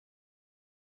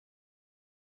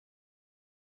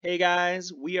Hey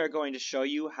guys, we are going to show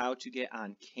you how to get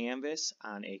on Canvas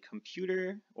on a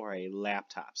computer or a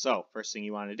laptop. So first thing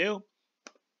you want to do,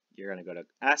 you're going to go to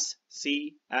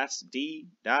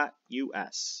scsd.us.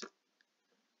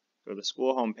 Go to the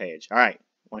school homepage. All right,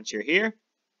 once you're here,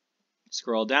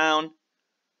 scroll down,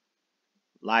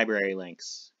 library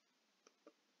links.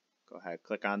 Go ahead,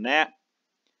 click on that.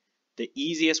 The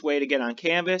easiest way to get on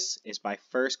Canvas is by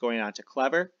first going on to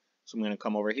Clever. So I'm going to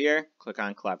come over here, click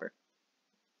on Clever.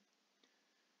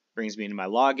 Brings me to my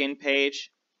login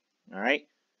page. All right,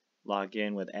 log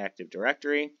in with Active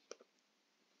Directory.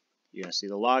 You're going to see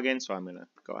the login, so I'm going to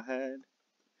go ahead.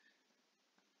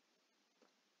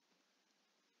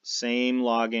 Same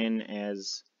login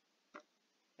as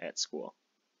at school.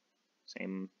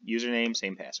 Same username,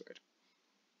 same password.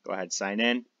 Go ahead, sign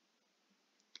in.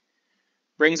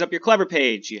 Brings up your Clever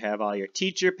page. You have all your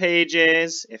teacher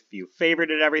pages. If you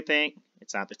favorited everything,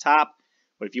 it's at the top.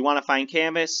 But if you want to find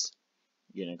Canvas,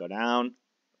 you're going to go down.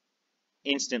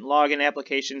 Instant login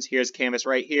applications. Here's Canvas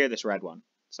right here, this red one.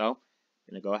 So I'm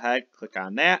going to go ahead, click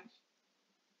on that.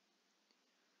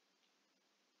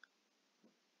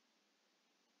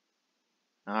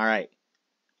 All right.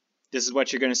 This is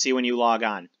what you're going to see when you log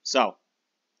on. So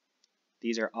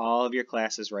these are all of your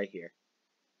classes right here.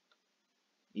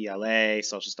 ELA,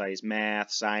 social studies,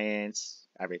 math, science,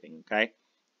 everything, okay?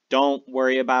 Don't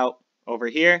worry about over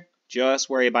here. Just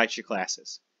worry about your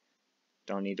classes.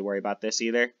 Don't need to worry about this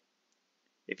either.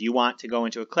 If you want to go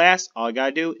into a class, all you got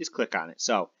to do is click on it.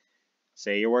 So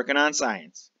say you're working on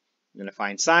science. You're going to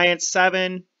find Science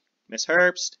 7, Miss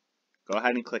Herbst. Go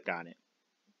ahead and click on it.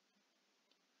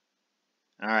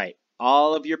 All right.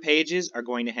 All of your pages are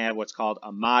going to have what's called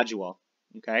a module.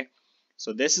 Okay.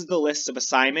 So this is the list of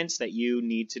assignments that you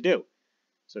need to do.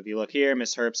 So if you look here,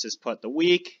 Miss Herbst has put the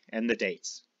week and the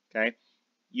dates. Okay.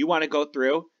 You want to go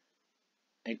through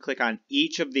and click on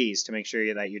each of these to make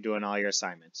sure that you're doing all your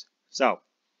assignments. So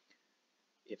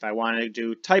if I want to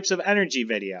do types of energy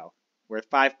video worth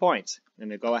 5 points, I'm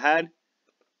going to go ahead,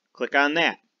 click on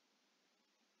that.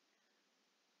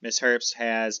 Miss Herbst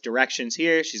has directions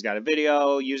here. She's got a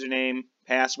video, username,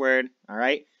 password, all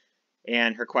right,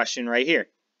 and her question right here.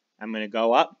 I'm going to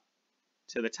go up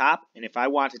to the top, and if I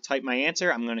want to type my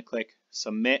answer, I'm going to click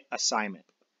Submit Assignment.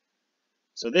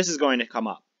 So this is going to come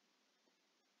up.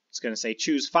 It's going to say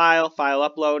choose file, file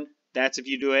upload. That's if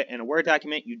you do it in a Word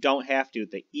document. You don't have to.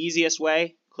 The easiest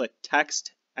way, click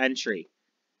Text Entry.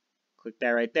 Click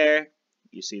that right there.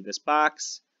 You see this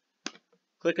box.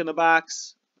 Click in the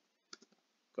box.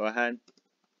 Go ahead,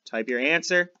 type your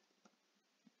answer,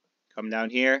 come down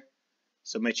here,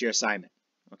 submit your assignment,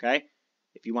 okay?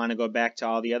 If you want to go back to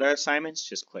all the other assignments,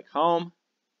 just click Home.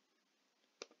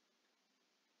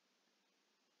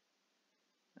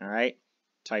 All right,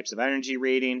 types of energy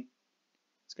reading,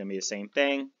 it's going to be the same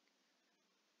thing.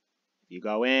 If you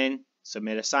go in,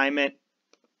 submit assignment,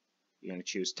 you're going to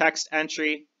choose text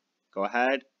entry, go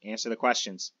ahead, answer the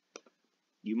questions.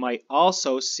 You might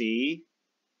also see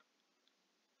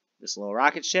this little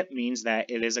rocket ship means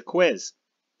that it is a quiz.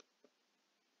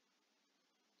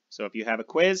 So if you have a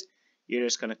quiz, you're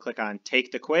just going to click on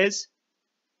Take the Quiz.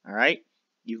 All right.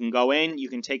 You can go in, you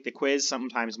can take the quiz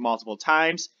sometimes multiple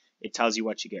times. It tells you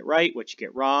what you get right, what you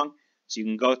get wrong. So you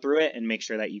can go through it and make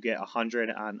sure that you get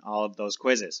 100 on all of those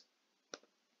quizzes.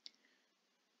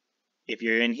 If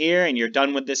you're in here and you're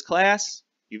done with this class,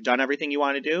 you've done everything you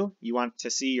want to do, you want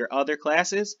to see your other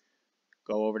classes,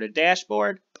 go over to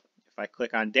Dashboard. If I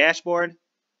click on Dashboard,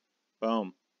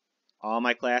 boom, all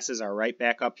my classes are right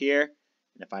back up here.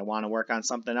 And if I want to work on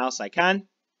something else, I can.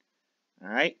 All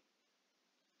right.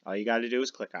 All you got to do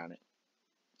is click on it.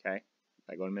 Okay. If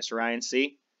I go to Mr. Ryan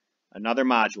C, another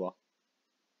module.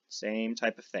 Same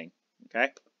type of thing.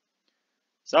 Okay.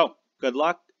 So good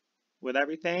luck with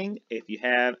everything. If you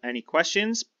have any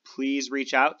questions, please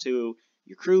reach out to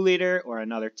your crew leader or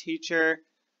another teacher.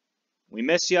 We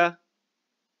miss you.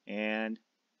 And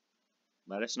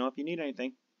let us know if you need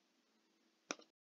anything.